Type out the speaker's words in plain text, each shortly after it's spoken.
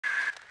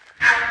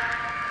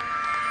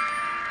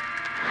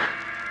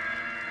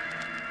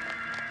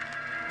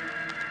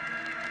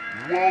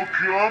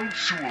welcome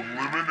to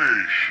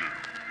Elimination.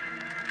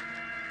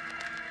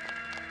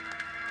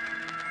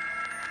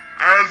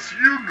 As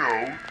you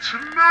know,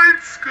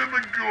 tonight's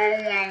gonna go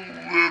a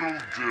little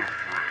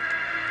different.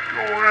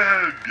 Go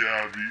ahead,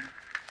 Gabby.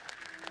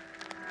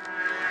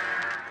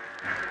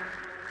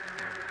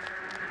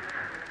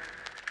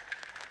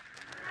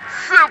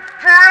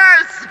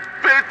 Surprise,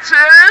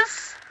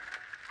 bitches!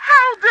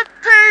 How the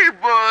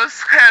tables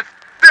have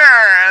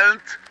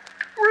turned!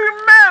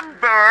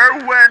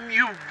 Remember when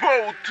you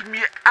voted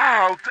me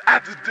out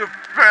at the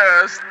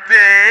first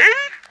day?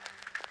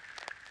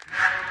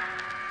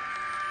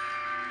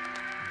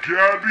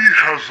 Gabby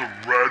has a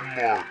red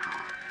marker.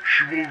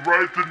 She will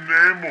write the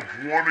name of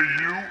one of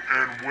you,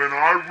 and when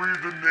I read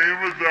the name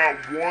of that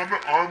one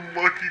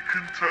unlucky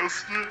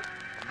contestant,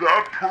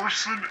 that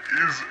person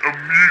is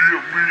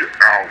immediately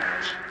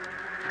out.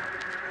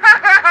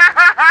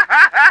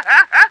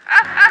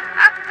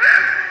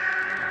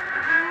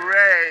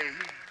 Great.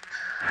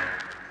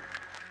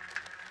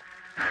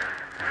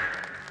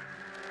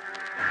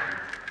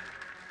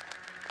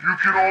 You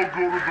can all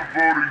go to the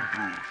voting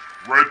booth,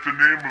 write the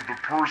name of the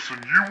person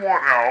you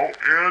want out,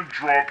 and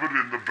drop it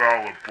in the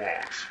ballot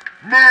box.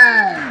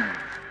 Move!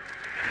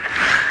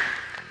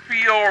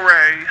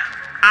 Fiore,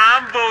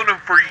 I'm voting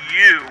for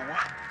you.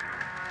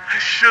 I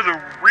should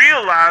have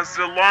realized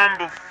it long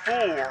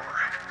before.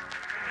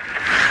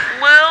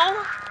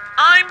 Lill,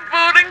 I'm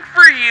voting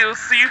for you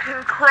so you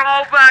can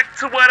crawl back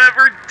to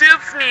whatever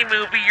Disney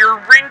movie your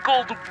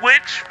wrinkled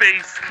witch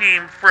face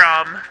came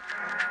from.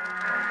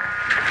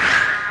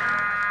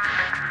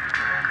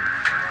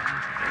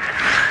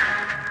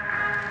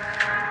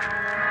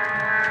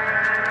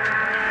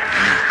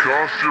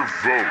 Cast your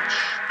votes.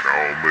 Now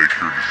I'll make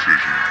your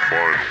decision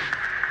final.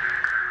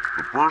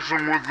 The person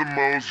with the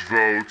most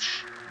votes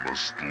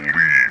must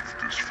leave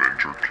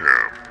Disventure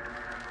camp.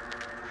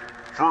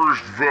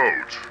 First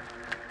vote,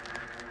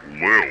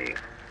 Lill.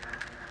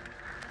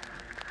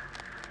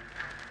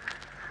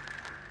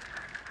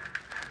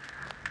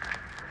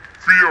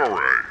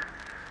 Fiore.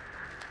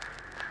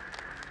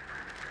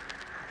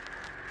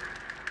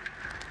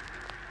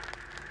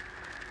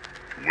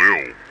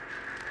 Lill.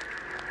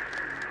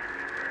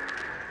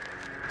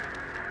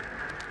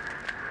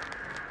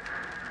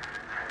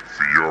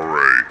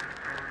 Fiore.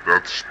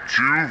 That's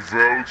 2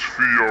 votes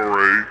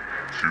Fiore,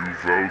 2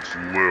 votes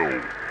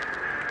Lill.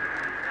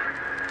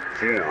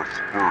 Fourth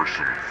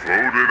person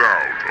voted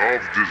out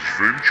of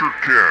Disventure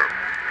camp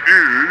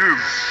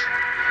is...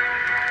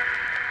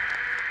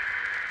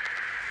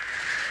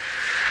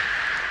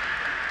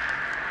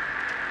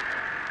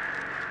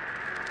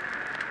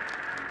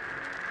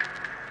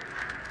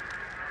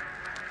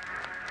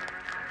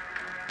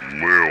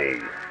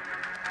 Lill.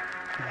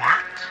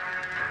 What?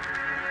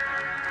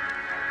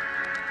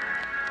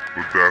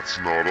 But that's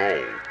not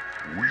all.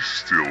 We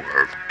still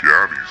have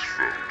Gabby's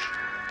vote.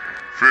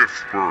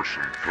 Fifth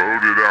person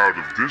voted out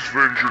of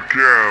Disventure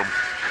camp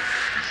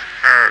is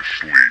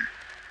Ashley.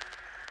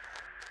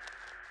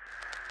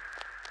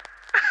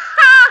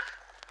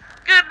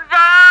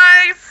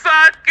 Goodbye,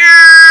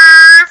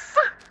 suckers!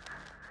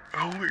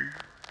 Ellie,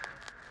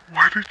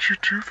 why did you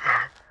do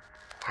that?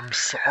 I'm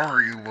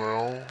sorry,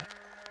 Lill.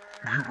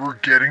 We were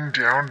getting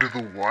down to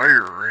the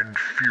wire, and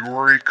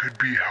Fiore could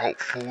be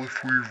helpful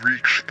if we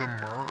reached the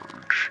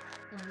merge.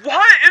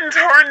 What in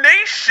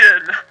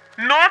tarnation?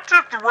 Not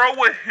to throw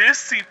a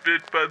hissy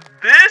fit, but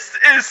this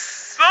is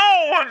so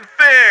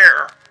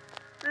unfair!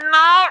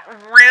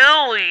 Not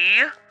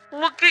really.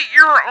 Look at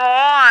your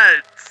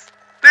odds.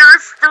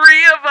 There's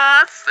 3 of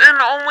us and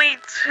only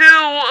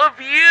 2 of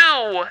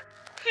you.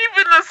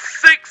 Even a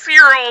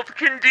 6-year-old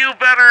can do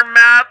better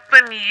math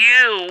than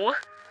you.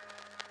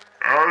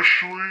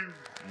 Ashley,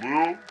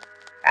 Lill,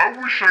 I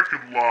wish I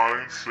could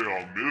lie and say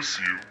I'll miss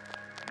you,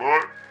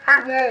 but I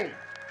won't.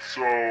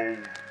 So,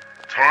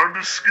 time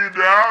to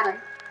skedaddle.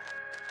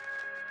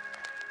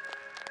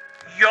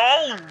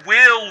 Y'all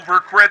will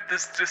regret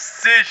this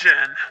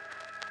decision.